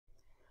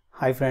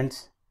Hi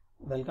friends,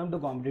 welcome to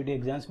Competitive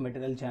Exams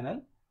Material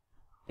channel.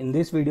 In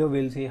this video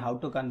we will see how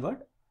to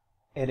convert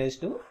arrays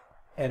to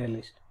array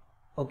list.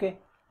 Okay,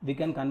 we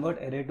can convert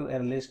array to array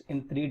list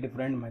in three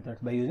different methods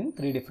by using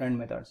three different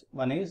methods.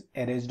 One is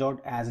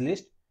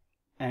arrays.asList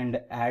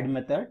and add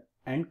method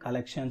and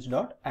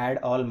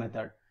collections.addAll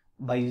method.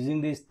 By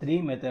using these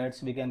three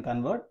methods we can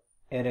convert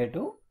array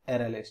to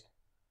array list.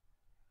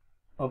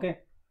 Okay,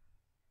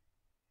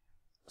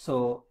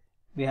 so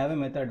we have a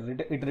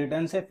method, it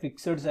returns a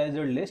fixed sized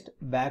list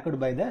backed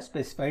by the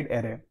specified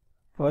array.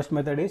 First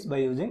method is by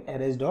using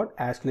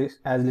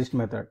arrays.asList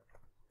method.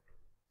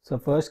 So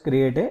first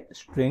create a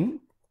string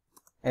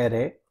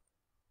array,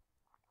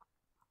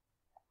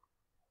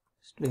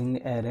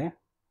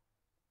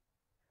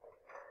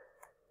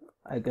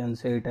 I can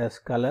say it as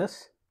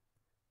colors,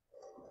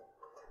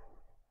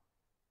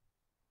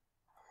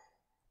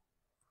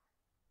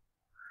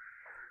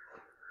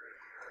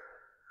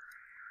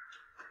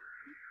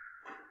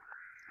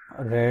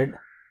 red,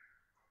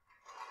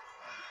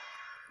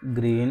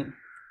 green,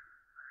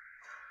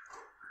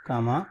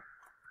 comma,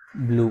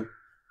 blue.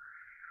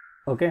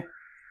 Okay,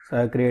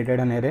 so I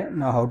created an array.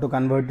 Now how to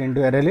convert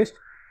into array list?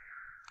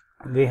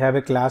 We have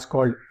a class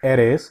called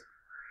arrays.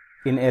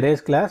 In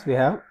arrays class we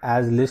have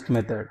asList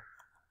method.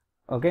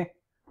 Okay,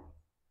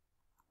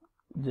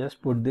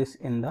 just put this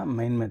in the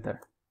main method.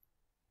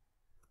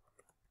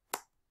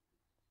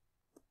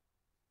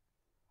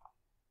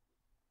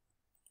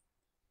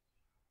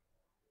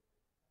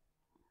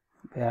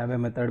 We have a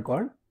method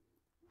called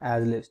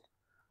asList.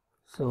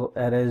 So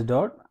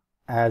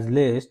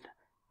arrays.asList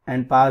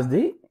and pass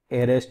the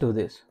arrays to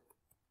this,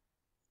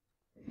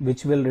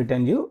 which will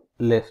return you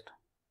list.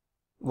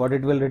 What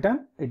it will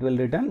return? It will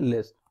return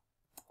list.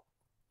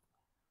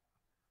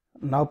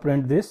 Now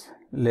print this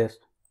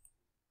list.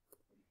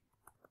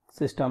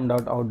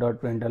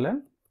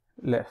 System.out.println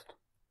list.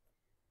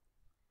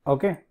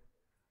 Okay,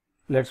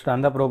 let's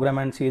run the program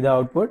and see the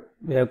output.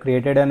 We have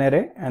created an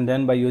array and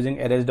then by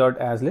using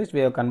arrays.asList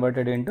we have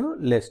converted into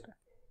list.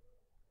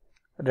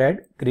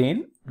 Red,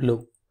 green,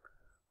 blue.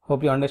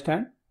 Hope you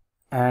understand.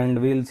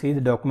 And we will see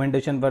the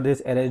documentation for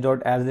this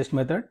arrays.asList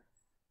method.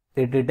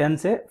 It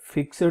returns a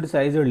fixed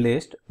sized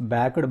list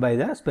backed by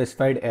the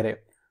specified array.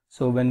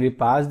 So when we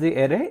pass the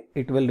array,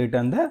 it will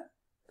return the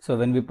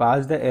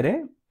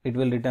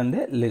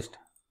list.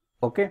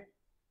 Okay.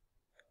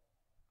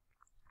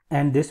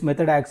 And this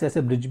method acts as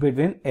a bridge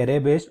between array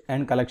based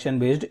and collection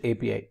based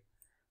API.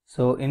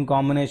 So in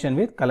combination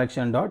with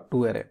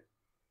collection.toArray.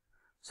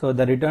 So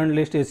the returned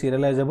list is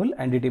serializable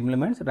and it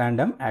implements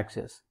random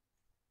access.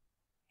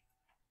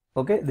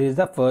 Okay, this is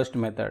the first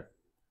method.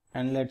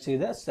 And let's see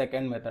the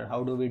second method.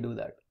 How do we do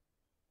that?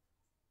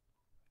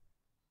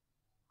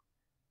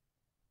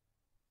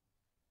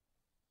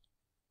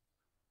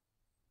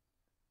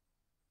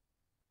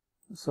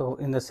 So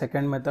in the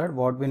second method,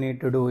 what we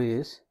need to do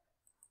is,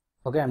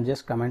 okay, I'm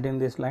just commenting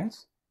these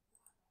lines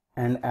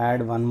and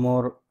add one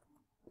more,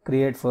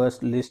 create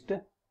first list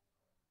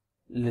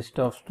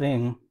of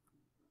string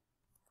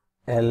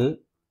L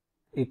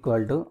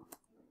equal to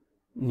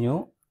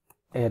new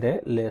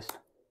array list.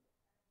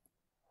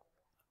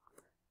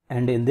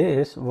 And in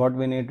this, what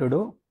we need to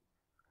do?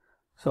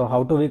 So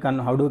how do we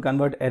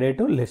convert array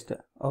to list?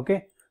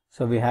 Okay,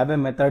 so we have a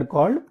method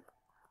called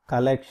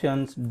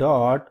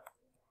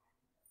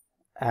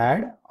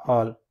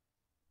collections.addAll.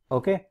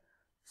 Okay,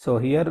 so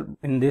here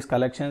in this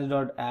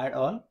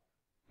collections.addAll,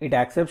 it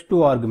accepts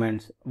two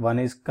arguments. One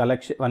is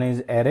collection, one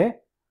is array.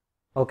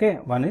 Okay,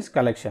 one is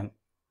collection.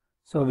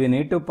 So we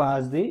need to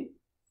pass the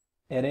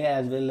array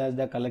as well as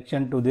the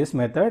collection to this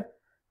method.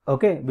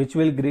 Okay, which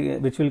will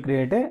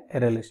create a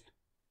array list.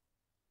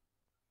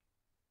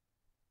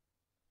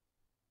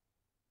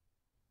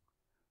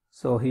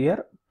 So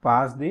here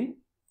pass the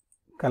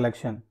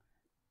collection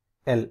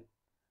L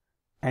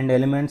and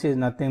elements is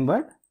nothing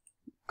but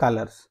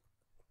colors.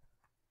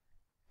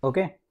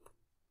 Okay,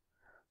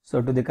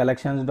 so to the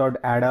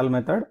collections.addAll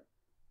method,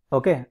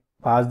 okay,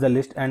 pass the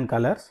list and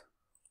colors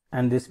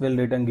and this will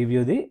give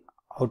you the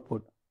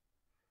output.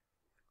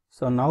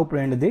 So now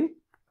print the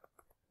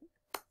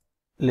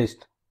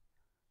list,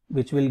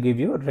 which will give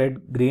you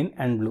red, green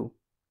and blue.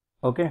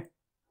 Okay,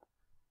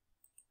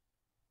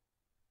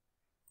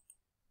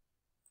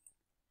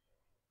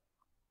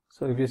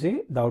 so if you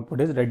see, the output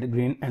is red,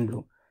 green and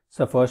blue.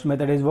 So first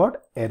method is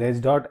what?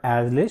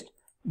 Arrays.asList,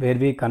 where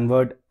we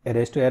convert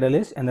arrays to array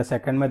list, and the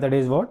second method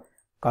is what?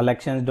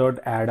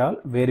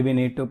 Collections.addAll, where we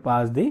need to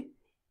pass the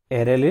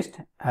array list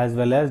as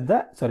well as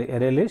the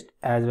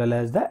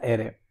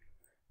array.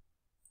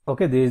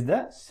 Okay, this is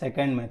the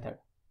second method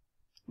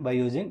by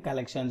using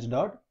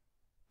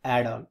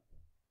collections.addAll.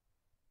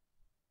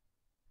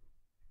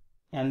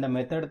 And the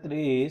method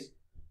 3 is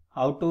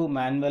how to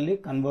manually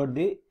convert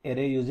the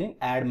array using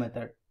add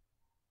method.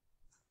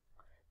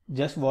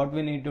 Just what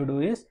we need to do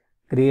is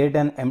create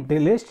an empty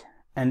list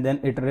and then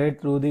iterate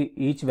through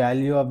each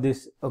value of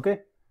this, okay,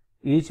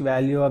 each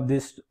value of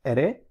this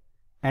array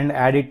and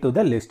add it to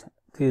the list.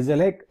 This is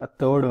like a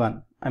third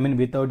one.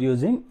 Without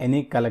using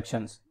any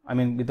collections,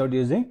 without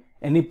using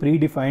any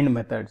predefined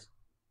methods.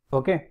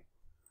 Okay,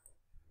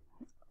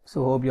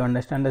 so hope you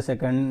understand the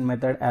second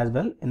method as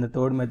well. In the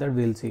third method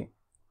we'll see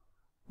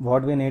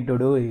what we need to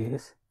do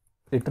is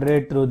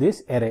iterate through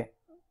this array.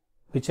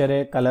 Which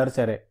array? Colors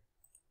array.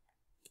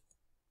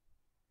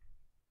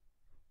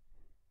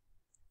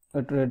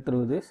 Iterate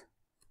through this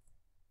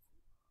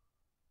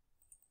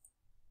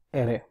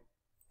array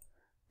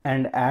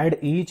and add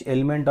each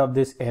element of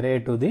this array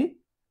to the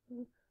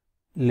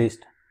list.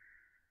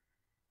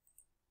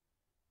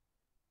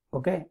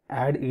 Okay,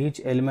 add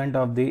each element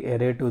of the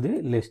array to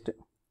the list.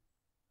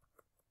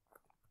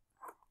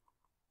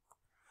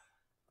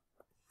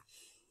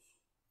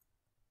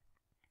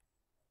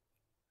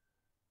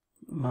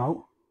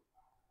 Now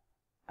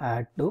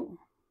add to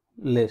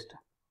list.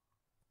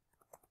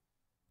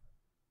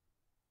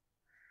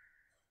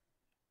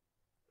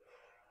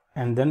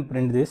 And then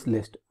print this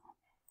list.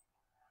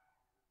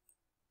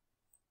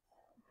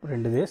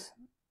 Print this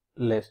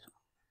list.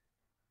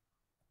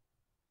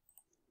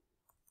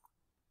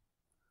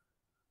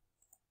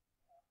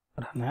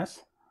 Run as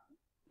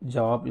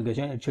Java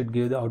application. It should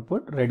give the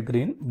output red,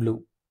 green,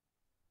 blue.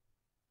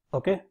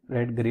 Okay,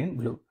 red, green,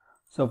 blue.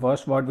 So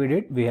first what we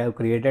did, we have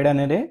created an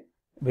array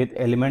with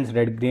elements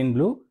red, green,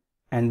 blue,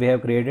 and we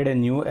have created a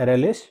new array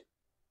list.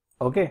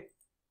 Okay,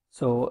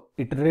 so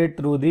iterate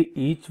through the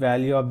each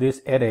value of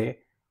this array,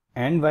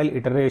 and while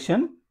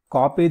iteration,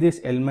 copy this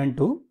element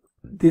to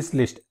this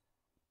list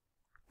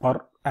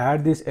or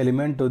add this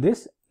element to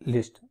this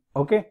list.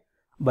 Okay,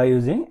 by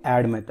using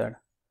add method.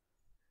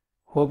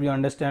 Hope you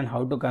understand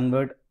how to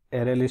convert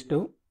array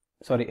to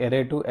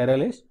array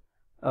list.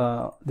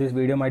 This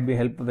video might be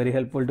very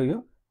helpful to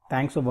you.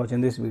 Thanks for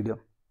watching this video.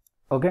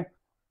 Okay,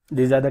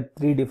 these are the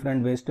 3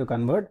 different ways to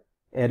convert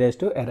arrays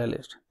to array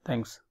list.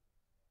 Thanks.